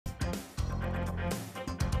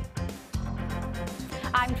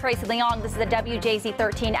I'm Tracey Leong. This is the WJZ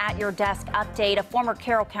 13 at your desk update. A former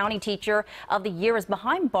Carroll County Teacher of the Year is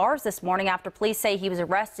behind bars this morning after police say he was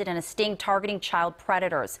arrested in a sting targeting child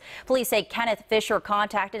predators. Police say Kenneth Fisher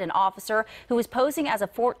contacted an officer who was posing as a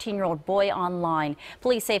 14-year-old boy online.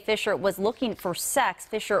 Police say Fisher was looking for sex.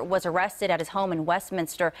 Fisher was arrested at his home in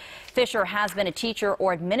Westminster. Fisher has been a teacher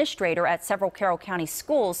or administrator at several Carroll County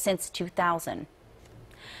schools since 2000.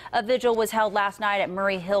 A vigil was held last night at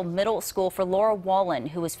Murray Hill Middle School for Laura Wallen,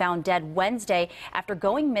 who was found dead Wednesday after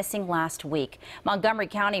going missing last week. Montgomery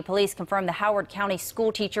County Police confirmed the Howard County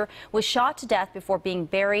school teacher was shot to death before being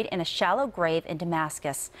buried in a shallow grave in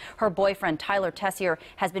Damascus. Her boyfriend, Tyler Tessier,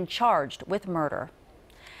 has been charged with murder.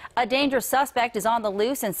 A dangerous suspect is on the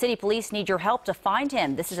loose, and city police need your help to find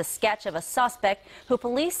him. This is a sketch of a suspect who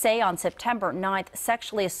police say on September 9th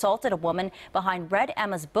sexually assaulted a woman behind Red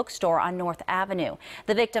Emma's bookstore on North Avenue.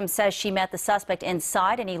 The victim says she met the suspect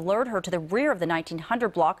inside and he lured her to the rear of the 1900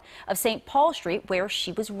 block of St. Paul Street, where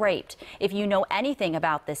she was raped. If you know anything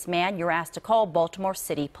about this man, you're asked to call Baltimore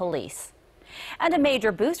City Police. And a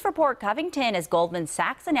major boost for Port Covington as Goldman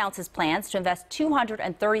Sachs announces plans to invest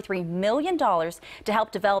 $233 million to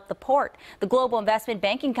help develop the port. The global investment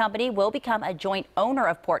banking company will become a joint owner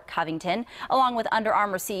of Port Covington, along with Under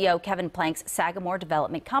Armour CEO Kevin Plank's Sagamore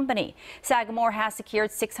Development Company. Sagamore has secured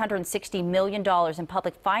 $660 million in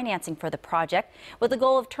public financing for the project, with the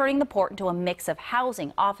goal of turning the port into a mix of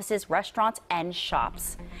housing, offices, restaurants, and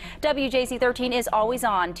shops. WJZ 13 is always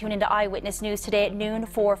on. Tune into Eyewitness News today at noon,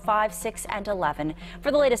 4, 5, 6, and 11.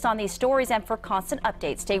 For the latest on these stories and for constant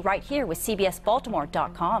updates, stay right here with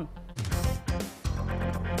CBSBaltimore.com.